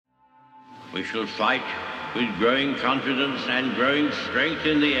We shall fight with growing confidence and growing strength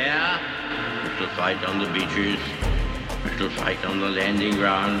in the air. We shall fight on the beaches. We shall fight on the landing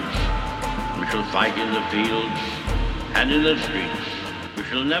grounds. We shall fight in the fields and in the streets. We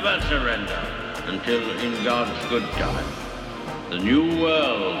shall never surrender until, in God's good time, the new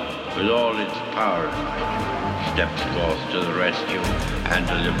world, with all its power and might, steps forth to the rescue and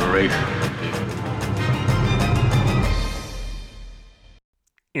the liberation of people.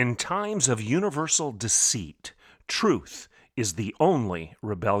 In times of universal deceit, truth is the only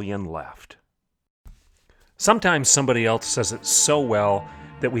rebellion left. Sometimes somebody else says it so well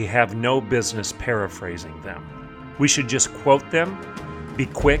that we have no business paraphrasing them. We should just quote them, be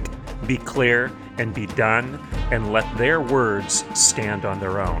quick, be clear, and be done, and let their words stand on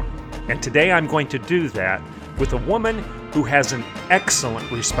their own. And today I'm going to do that with a woman who has an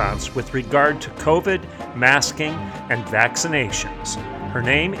excellent response with regard to COVID, masking, and vaccinations. Her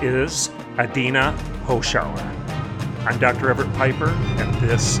name is Adina Hochschauer. I'm Dr. Everett Piper, and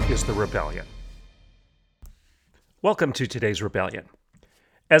this is The Rebellion. Welcome to today's Rebellion.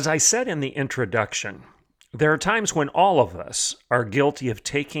 As I said in the introduction, there are times when all of us are guilty of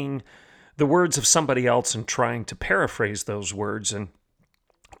taking the words of somebody else and trying to paraphrase those words and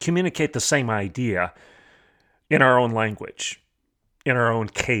communicate the same idea in our own language, in our own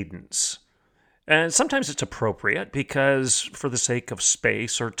cadence. And sometimes it's appropriate because for the sake of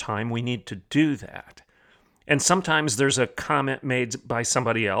space or time, we need to do that. And sometimes there's a comment made by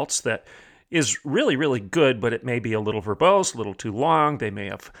somebody else that is really, really good, but it may be a little verbose, a little too long. They may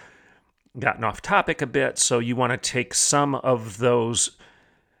have gotten off topic a bit, so you want to take some of those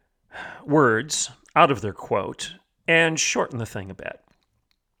words out of their quote and shorten the thing a bit.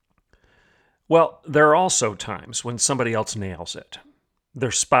 Well, there are also times when somebody else nails it.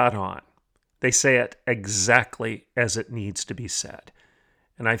 They're spot on. They say it exactly as it needs to be said.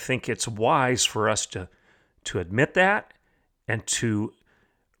 And I think it's wise for us to admit that and to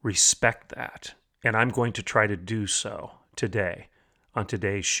respect that. And I'm going to try to do so today on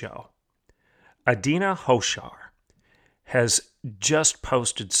today's show. Adina Hochschauer has just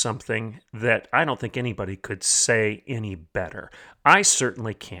posted something that I don't think anybody could say any better. I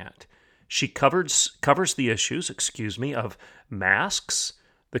certainly can't. She covers the issues, of masks,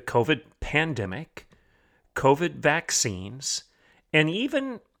 the COVID pandemic, COVID vaccines, and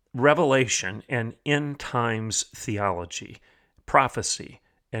even revelation and end times theology, prophecy,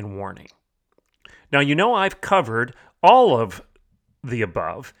 and warning. Now, you know I've covered all of the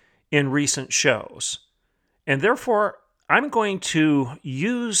above in recent shows, and therefore I'm going to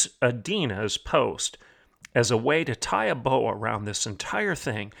use Adina's post as a way to tie a bow around this entire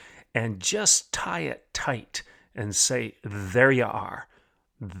thing and just tie it tight and say, there you are.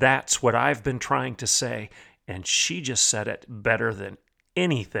 That's what I've been trying to say, and she just said it better than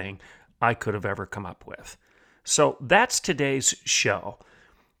anything I could have ever come up with. So that's today's show.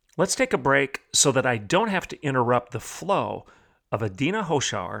 Let's take a break so that I don't have to interrupt the flow of Adina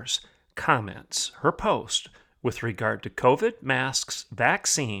Hochschauer's comments, her post with regard to COVID, masks,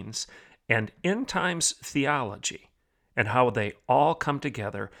 vaccines, and end times theology, and how they all come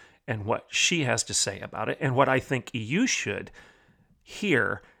together and what she has to say about it, and what I think you should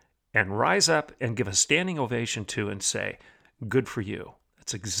hear and rise up and give a standing ovation to and say, good for you.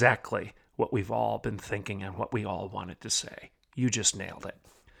 That's exactly what we've all been thinking and what we all wanted to say. You just nailed it.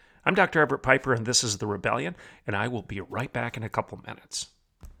 I'm Dr. Everett Piper, and this is The Rebellion, and I will be right back in a couple minutes.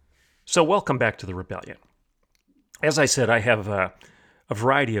 So welcome back to The Rebellion. As I said, I have a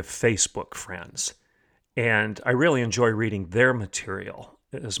variety of Facebook friends, and I really enjoy reading their material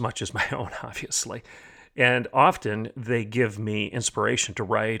as much as my own, obviously. And often they give me inspiration to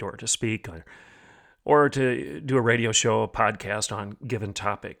write or to speak or to do a radio show, a podcast on given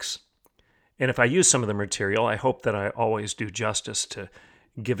topics. And if I use some of the material, I hope that I always do justice to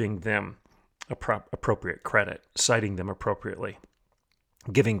giving them appropriate credit, citing them appropriately,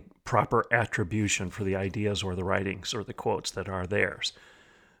 giving proper attribution for the ideas or the writings or the quotes that are theirs.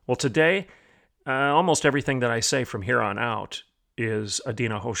 Well, today, almost everything that I say from here on out is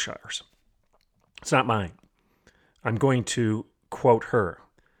Adina Hochschauer's. It's not mine. I'm going to quote her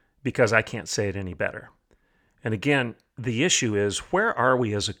because I can't say it any better. And again, the issue is, where are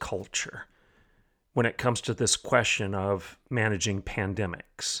we as a culture when it comes to this question of managing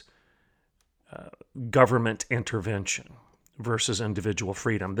pandemics, government intervention versus individual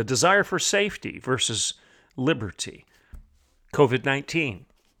freedom, the desire for safety versus liberty, COVID-19,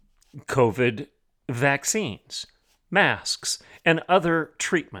 COVID vaccines, masks, and other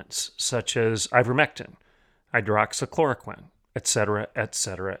treatments such as ivermectin, hydroxychloroquine, etc.,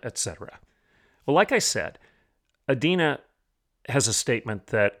 etc., etc. Well, like I said, Adina has a statement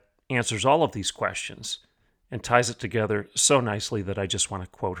that answers all of these questions and ties it together so nicely that I just want to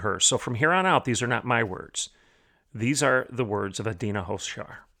quote her. So from here on out, these are not my words. These are the words of Adina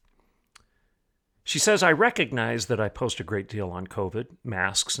Hoshar. She says, I recognize that I post a great deal on COVID,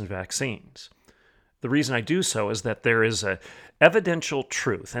 masks, and vaccines. The reason I do so is that there is an evidential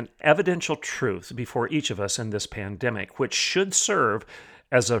truth before each of us in this pandemic, which should serve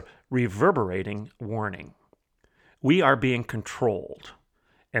as a reverberating warning. We are being controlled,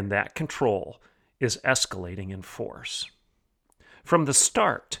 and that control is escalating in force. From the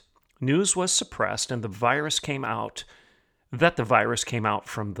start, news was suppressed and the virus came out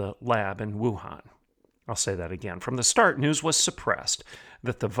from the lab in Wuhan. I'll say that again. From the start, news was suppressed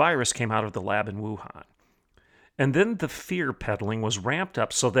that the virus came out of the lab in Wuhan. And then the fear peddling was ramped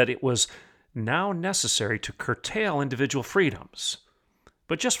up so that it was now necessary to curtail individual freedoms,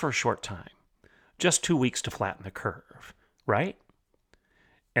 but just for a short time, just 2 weeks to flatten the curve, right?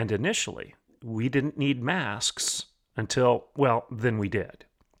 And initially, we didn't need masks until, well, then we did.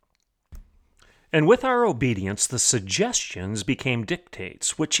 And with our obedience, the suggestions became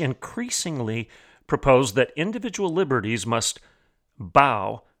dictates, which increasingly proposed that individual liberties must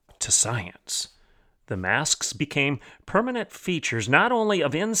bow to science. The masks became permanent features not only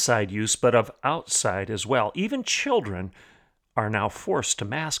of inside use, but of outside as well. Even children are now forced to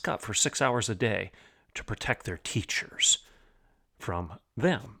mask up for 6 hours a day to protect their teachers from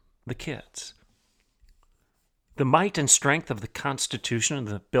them, the kids. The might and strength of the Constitution and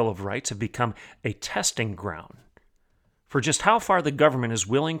the Bill of Rights have become a testing ground for just how far the government is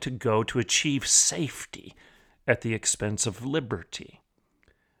willing to go to achieve safety at the expense of liberty.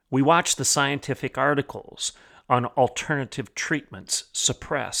 We watch the scientific articles on alternative treatments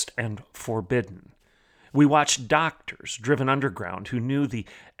suppressed and forbidden. We watch doctors driven underground who knew the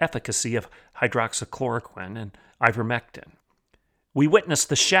efficacy of hydroxychloroquine and ivermectin. We witnessed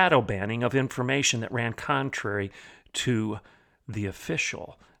the shadow banning of information that ran contrary to the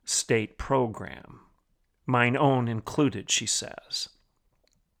official state program. Mine own included, she says.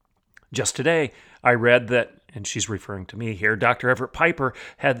 Just today, I read that, and she's referring to me here, Dr. Everett Piper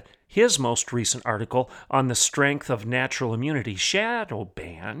had his most recent article on the strength of natural immunity shadow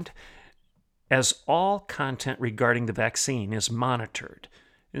banned as all content regarding the vaccine is monitored,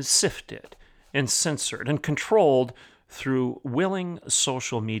 is sifted, and censored, and controlled through willing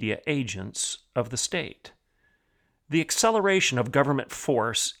social media agents of the state. The acceleration of government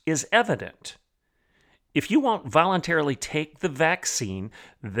force is evident. If you won't voluntarily take the vaccine,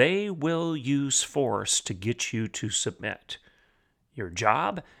 they will use force to get you to submit. Your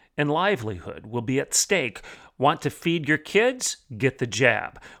job and livelihood will be at stake. Want to feed your kids? Get the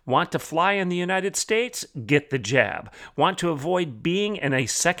jab. Want to fly in the United States? Get the jab. Want to avoid being in a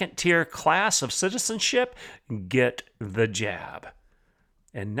second-tier class of citizenship? Get the jab.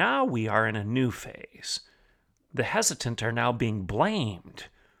 And now we are in a new phase. The hesitant are now being blamed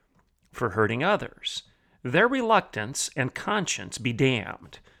for hurting others. Their reluctance and conscience be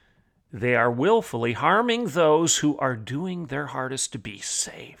damned. They are willfully harming those who are doing their hardest to be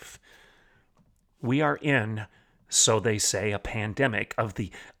safe. We are in, so they say, a pandemic of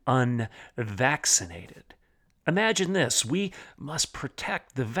the unvaccinated. Imagine this. We must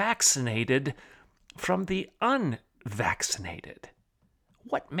protect the vaccinated from the unvaccinated.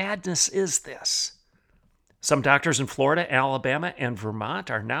 What madness is this? Some doctors in Florida, Alabama, and Vermont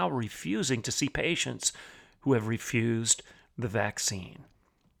are now refusing to see patients who have refused the vaccine.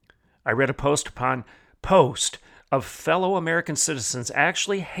 I read a post upon post of fellow American citizens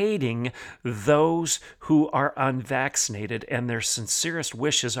actually hating those who are unvaccinated, and their sincerest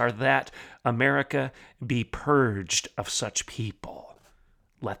wishes are that America be purged of such people.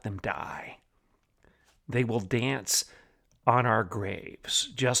 Let them die. They will dance on our graves,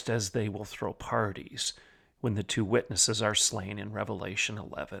 just as they will throw parties when the two witnesses are slain in Revelation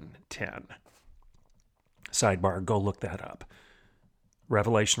 11:10. Sidebar, go look that up.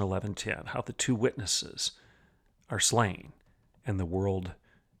 Revelation 11:10, how the two witnesses are slain and the world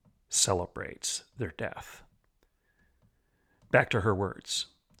celebrates their death. Back to her words.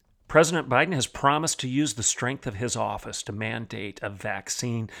 President Biden has promised to use the strength of his office to mandate a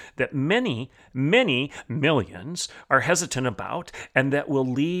vaccine that many, many millions are hesitant about and that will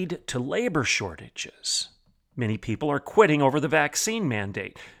lead to labor shortages. Many people are quitting over the vaccine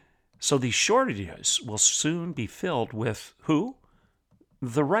mandate. So these shortages will soon be filled with who?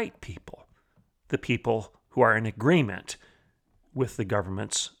 The right people. The people who are in agreement with the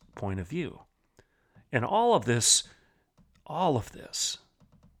government's point of view. And all of this,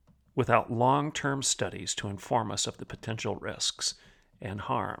 without long-term studies to inform us of the potential risks and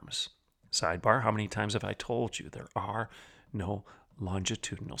harms. Sidebar, how many times have I told you there are no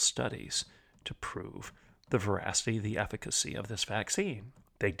longitudinal studies to prove the veracity, the efficacy of this vaccine.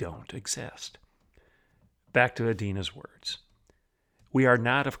 They don't exist. Back to Adina's words. We are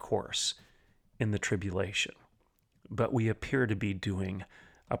not, of course, in the tribulation, but we appear to be doing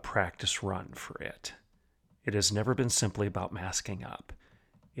a practice run for it. It has never been simply about masking up.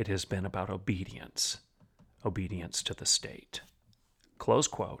 It has been about obedience to the state. Close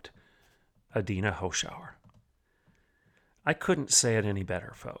quote, Adina Hoschauer. I couldn't say it any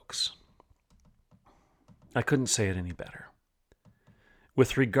better, folks. I couldn't say it any better.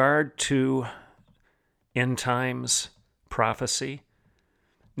 With regard to end times prophecy,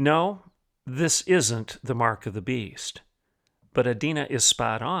 no, this isn't the mark of the beast. But Adina is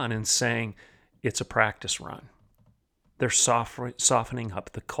spot on in saying it's a practice run. They're softening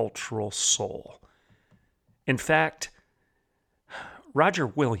up the cultural soul. In fact, Roger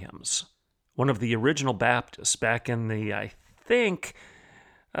Williams, one of the original Baptists back in the, I think,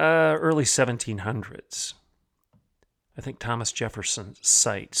 early 1700s, I think Thomas Jefferson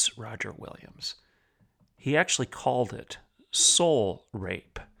cites Roger Williams. He actually called it soul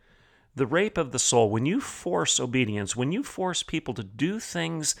rape. The rape of the soul. When you force obedience, when you force people to do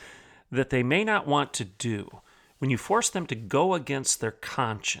things that they may not want to do, when you force them to go against their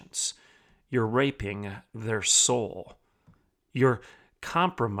conscience, you're raping their soul. You're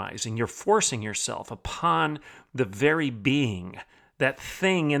compromising, you're forcing yourself upon the very being, that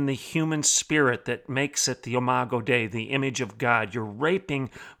thing in the human spirit that makes it the Imago Dei, the image of God. You're raping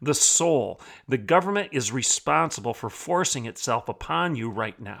the soul. The government is responsible for forcing itself upon you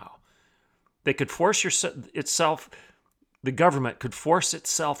right now. They could force itself, the government could force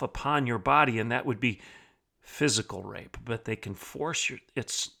itself upon your body, and that would be physical rape. But they can force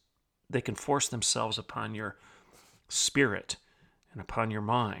themselves upon your spirit and upon your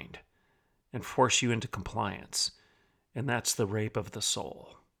mind and force you into compliance. And that's the rape of the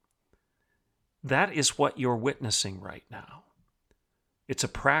soul. That is what you're witnessing right now. It's a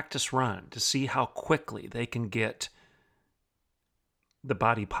practice run to see how quickly they can get the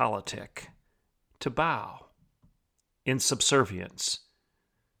body politic to bow in subservience,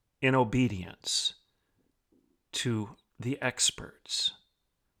 in obedience to the experts,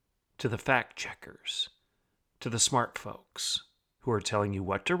 to the fact checkers, to the smart folks who are telling you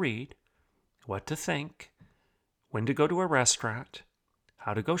what to read, what to think, when to go to a restaurant,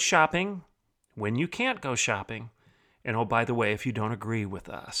 how to go shopping, when you can't go shopping, and oh, by the way, if you don't agree with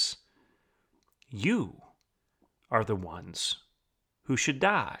us, you are the ones who should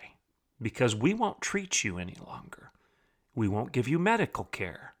die. Because we won't treat you any longer. We won't give you medical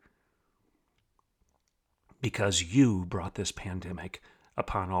care. Because you brought this pandemic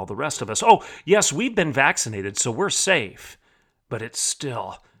upon all the rest of us. Oh, yes, we've been vaccinated, so we're safe. But it's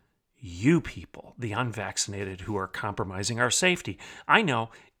still you people, the unvaccinated, who are compromising our safety. I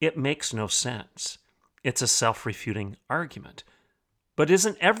know it makes no sense. It's a self-refuting argument. But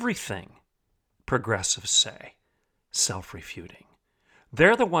isn't everything progressives say self-refuting?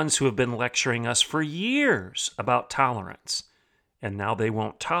 They're the ones who have been lecturing us for years about tolerance, and now they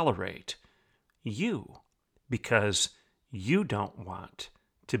won't tolerate you because you don't want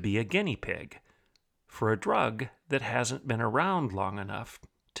to be a guinea pig for a drug that hasn't been around long enough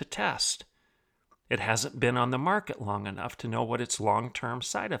to test. It hasn't been on the market long enough to know what its long-term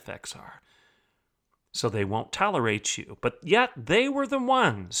side effects are. So they won't tolerate you, but yet they were the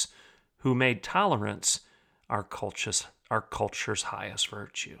ones who made tolerance our culture's highest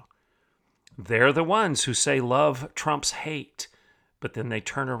virtue. They're the ones who say love trumps hate, but then they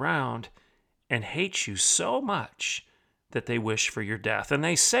turn around and hate you so much that they wish for your death. And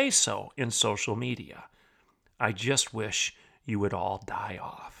they say so in social media. I just wish you would all die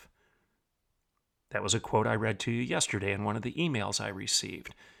off. That was a quote I read to you yesterday in one of the emails I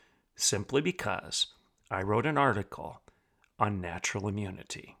received, simply because I wrote an article on natural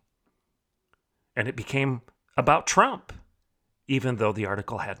immunity. And it became about Trump, even though the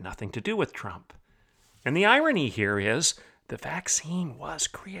article had nothing to do with Trump. And the irony here is the vaccine was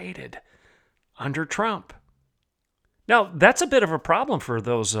created under Trump. Now, that's a bit of a problem for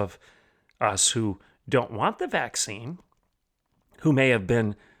those of us who don't want the vaccine, who may have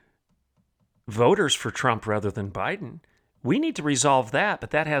been voters for Trump rather than Biden. We need to resolve that,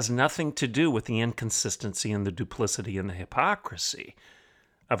 but that has nothing to do with the inconsistency and the duplicity and the hypocrisy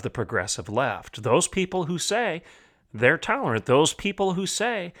of the progressive left. Those people who say they're tolerant, those people who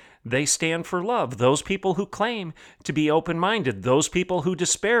say they stand for love, those people who claim to be open-minded, those people who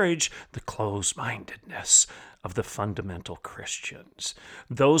disparage the closed-mindedness of the fundamental Christians,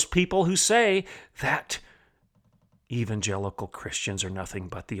 those people who say that evangelical Christians are nothing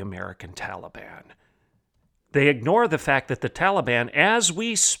but the American Taliban. They ignore the fact that the Taliban, as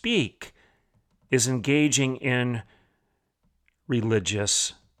we speak, is engaging in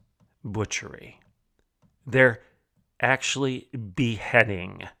religious butchery. They're actually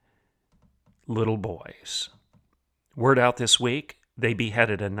beheading little boys. Word out this week, they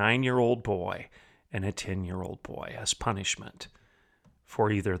beheaded a 9-year-old boy and a 10-year-old boy as punishment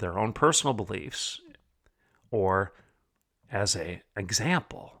for either their own personal beliefs or as an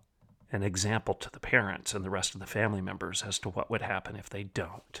example to the parents and the rest of the family members as to what would happen if they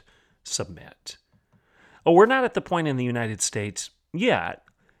don't submit. Oh, we're not at the point in the United States yet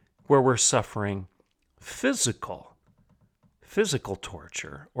where we're suffering physical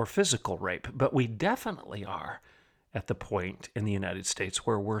torture or physical rape, but we definitely are at the point in the United States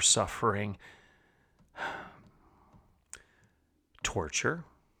where we're suffering torture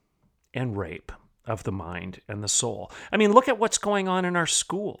and rape of the mind and the soul. I mean, look at what's going on in our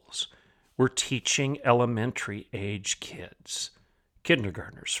schools. We're teaching elementary age kids,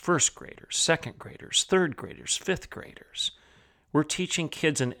 kindergartners, first graders, second graders, third graders, fifth graders. We're teaching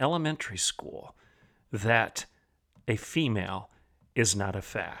kids in elementary school that a female is not a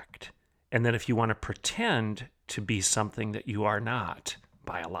fact, and that if you want to pretend to be something that you are not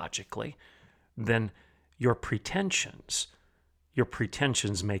biologically, then your pretensions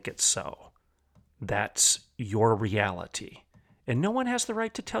make it so. That's your reality. And no one has the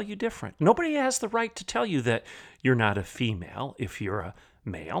right to tell you different. Nobody has the right to tell you that you're not a female if you're a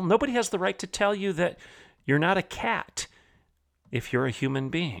male. Nobody has the right to tell you that you're not a cat if you're a human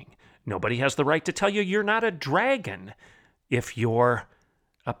being. Nobody has the right to tell you you're not a dragon if you're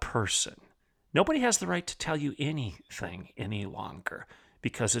a person. Nobody has the right to tell you anything any longer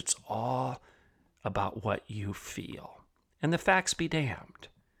because it's all about what you feel. And the facts be damned.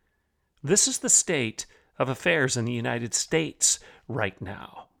 This is the state of affairs in the United States right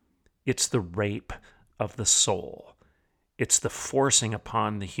now. It's the rape of the soul. It's the forcing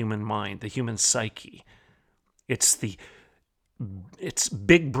upon the human mind, the human psyche. It's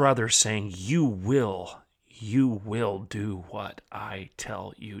Big Brother saying, you will do what I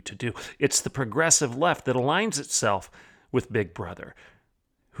tell you to do. It's the progressive left that aligns itself with Big Brother,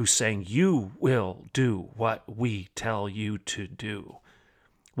 who's saying, you will do what we tell you to do.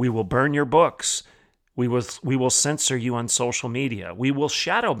 We will burn your books. We will censor you on social media. We will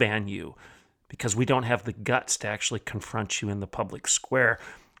shadow ban you because we don't have the guts to actually confront you in the public square.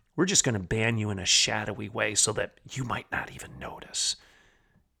 We're just going to ban you in a shadowy way so that you might not even notice.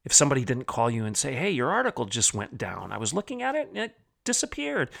 If somebody didn't call you and say, hey, your article just went down. I was looking at it and it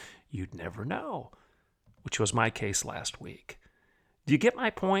disappeared. You'd never know, which was my case last week. Do you get my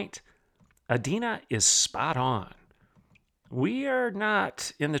point? Adina is spot on. We are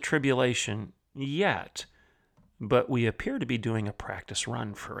not in the tribulation yet, but we appear to be doing a practice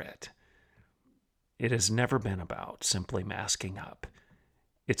run for it. It has never been about simply masking up.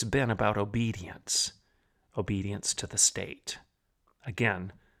 It's been about obedience to the state.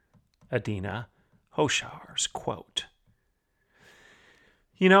 Again, Adina Hoshar's quote.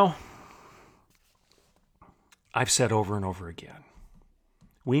 You know, I've said over and over again,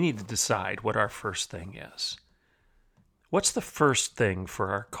 we need to decide what our first thing is. What's the first thing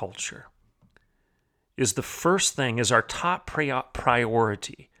for our culture? Is our top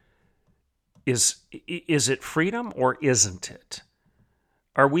priority? Is it freedom or isn't it?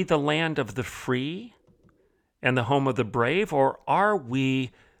 Are we the land of the free and the home of the brave, or are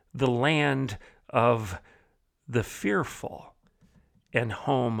we the land of the fearful and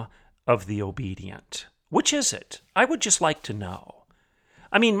home of the obedient? Which is it? I would just like to know.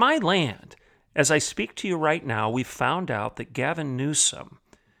 I mean, my land, as I speak to you right now, we've found out that Gavin Newsom,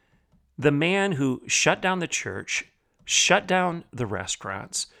 the man who shut down the church, shut down the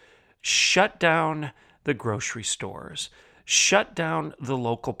restaurants, shut down the grocery stores, shut down the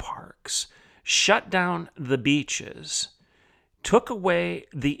local parks, shut down the beaches, took away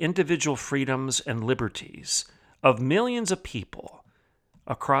the individual freedoms and liberties of millions of people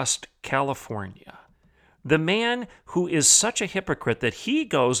across California. The man who is such a hypocrite that he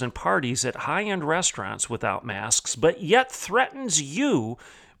goes and parties at high-end restaurants without masks, but yet threatens you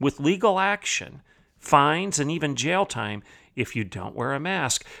with legal action, fines, and even jail time if you don't wear a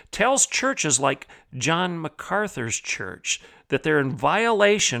mask. Tells churches like John MacArthur's church that they're in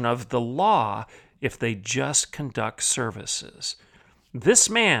violation of the law if they just conduct services.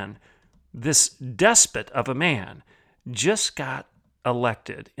 This man, this despot of a man, just got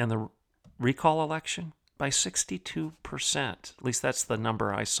elected in the recall election by 62%. At least that's the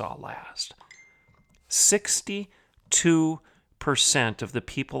number I saw last. 62% of the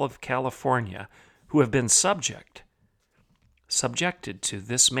people of California who have been subjected to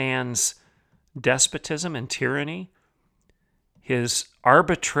this man's despotism and tyranny, his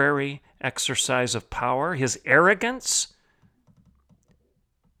arbitrary exercise of power, his arrogance.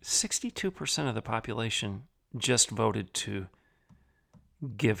 62% of the population just voted to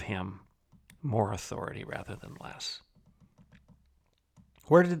give him more authority rather than less.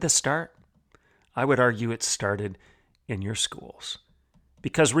 Where did this start? I would argue it started in your schools.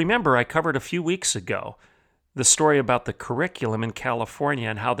 Because remember, I covered a few weeks ago the story about the curriculum in California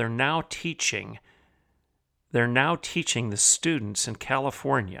and how they're now teaching the students in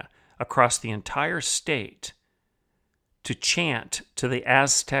California across the entire state to chant to the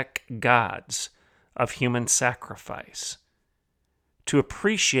Aztec gods of human sacrifice, to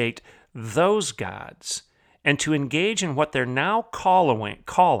appreciate those gods, and to engage in what they're now calling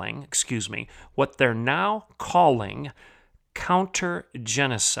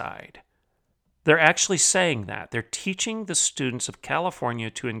counter-genocide. They're actually saying that. They're teaching the students of California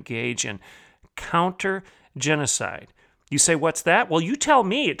to engage in counter-genocide. You say, what's that? Well, you tell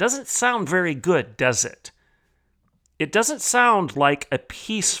me. It doesn't sound very good, does it? It doesn't sound like a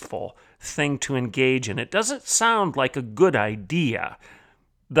peaceful thing to engage in. It doesn't sound like a good idea.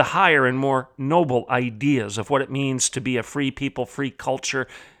 The higher and more noble ideas of what it means to be a free people, free culture,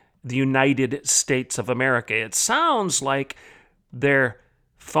 the United States of America. It sounds like they're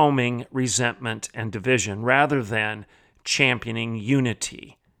foaming resentment and division rather than championing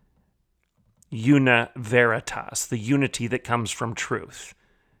unity. Una veritas, the unity that comes from truth.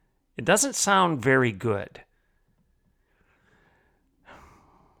 It doesn't sound very good.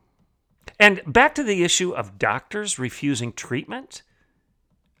 And back to the issue of doctors refusing treatment.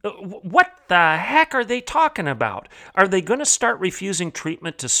 What the heck are they talking about? Are they going to start refusing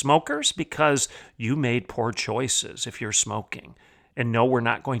treatment to smokers because you made poor choices if you're smoking? And no, we're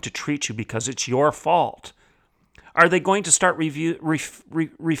not going to treat you because it's your fault. Are they going to start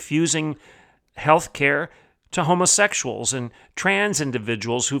refusing health care to homosexuals and trans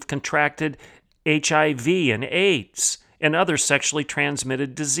individuals who've contracted HIV and AIDS and other sexually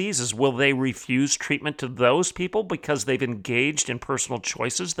transmitted diseases? Will they refuse treatment to those people because they've engaged in personal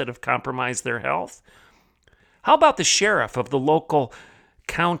choices that have compromised their health? How about the sheriff of the local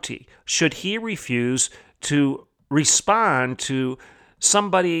county? Should he refuse to respond to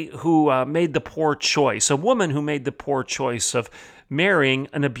somebody who made the poor choice, a woman who made the poor choice of marrying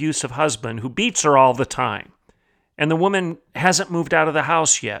an abusive husband who beats her all the time? And the woman hasn't moved out of the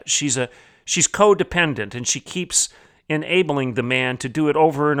house yet. She's codependent, and she keeps enabling the man to do it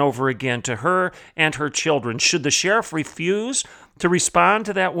over and over again to her and her children. Should the sheriff refuse to respond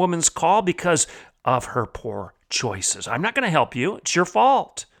to that woman's call because of her poor choices? I'm not going to help you. It's your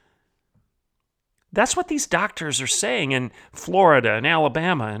fault. That's what these doctors are saying in Florida and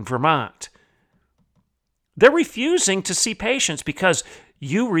Alabama and Vermont. They're refusing to see patients because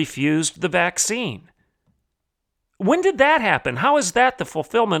you refused the vaccine. When did that happen? How is that the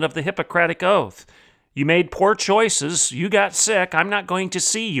fulfillment of the Hippocratic Oath? You made poor choices. You got sick. I'm not going to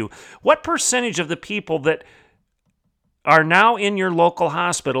see you. What percentage of the people that are now in your local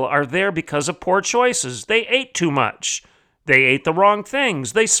hospital are there because of poor choices? They ate too much. They ate the wrong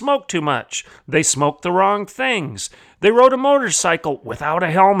things. They smoked too much. They smoked the wrong things. They rode a motorcycle without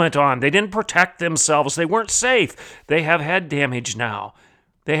a helmet on. They didn't protect themselves. They weren't safe. They have head damage now.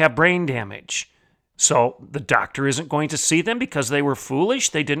 They have brain damage. So the doctor isn't going to see them because they were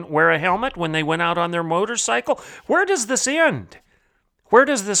foolish. They didn't wear a helmet when they went out on their motorcycle. Where does this end? Where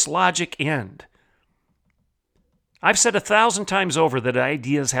does this logic end? I've said 1,000 times over that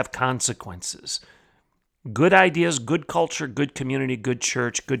ideas have consequences. Good ideas, good culture, good community, good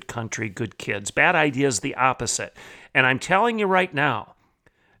church, good country, good kids. Bad ideas, the opposite. And I'm telling you right now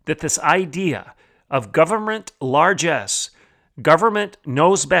that this idea of government largesse, government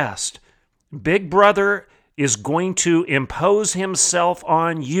knows best, Big Brother is going to impose himself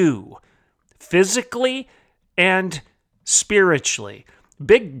on you physically and spiritually.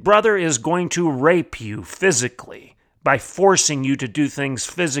 Big Brother is going to rape you physically by forcing you to do things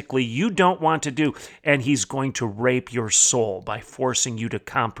physically you don't want to do, and he's going to rape your soul by forcing you to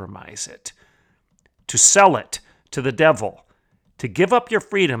compromise it, to sell it to the devil, to give up your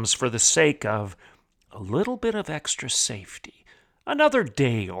freedoms for the sake of a little bit of extra safety, another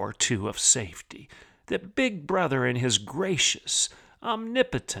day or two of safety that Big Brother in his gracious,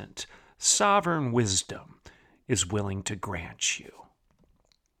 omnipotent, sovereign wisdom is willing to grant you.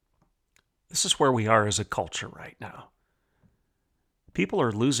 This is where we are as a culture right now. People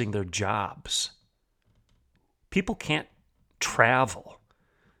are losing their jobs. People can't travel.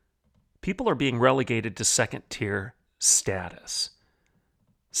 People are being relegated to second-tier status,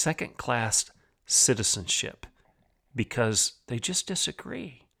 second-class citizenship, because they just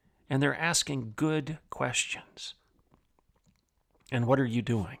disagree. and they're asking good questions. And what are you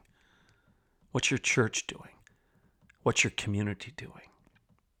doing? What's your church doing? What's your community doing?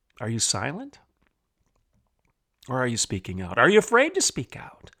 Are you silent? Or are you speaking out? Are you afraid to speak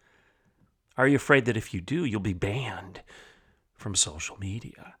out? Are you afraid that if you do, you'll be banned from social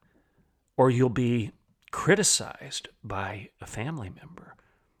media? Or you'll be criticized by a family member?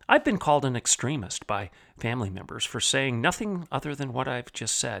 I've been called an extremist by family members for saying nothing other than what I've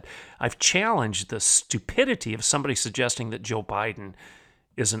just said. I've challenged the stupidity of somebody suggesting that Joe Biden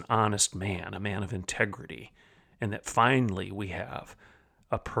is an honest man, a man of integrity, and that finally we have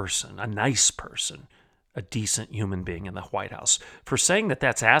a person, a nice person, a decent human being in the White House. For saying that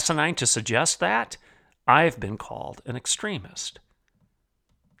that's asinine to suggest that, I've been called an extremist.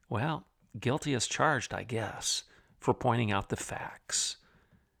 Well, guilty as charged, I guess, for pointing out the facts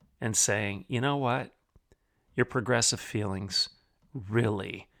and saying, you know what? Your progressive feelings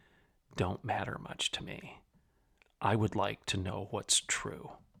really don't matter much to me. I would like to know what's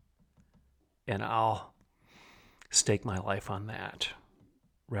true. And I'll stake my life on that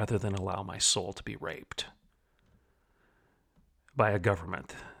rather than allow my soul to be raped by a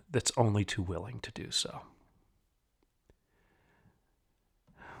government that's only too willing to do so.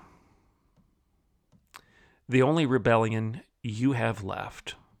 The only rebellion you have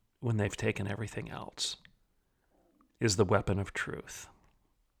left when they've taken everything else is the weapon of truth.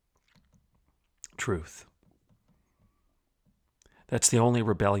 Truth. That's the only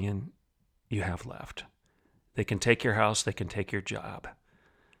rebellion you have left. They can take your house, they can take your job.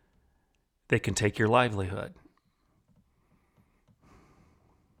 They can take your livelihood.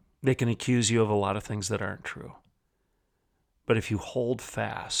 They can accuse you of a lot of things that aren't true. But if you hold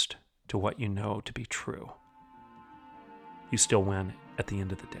fast to what you know to be true, you still win at the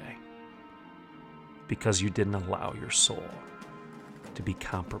end of the day. Because you didn't allow your soul to be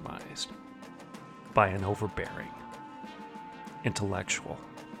compromised by an overbearing, intellectual,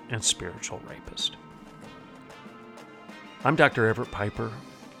 and spiritual rapist. I'm Dr. Everett Piper,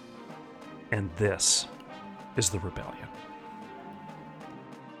 and this is The Rebellion.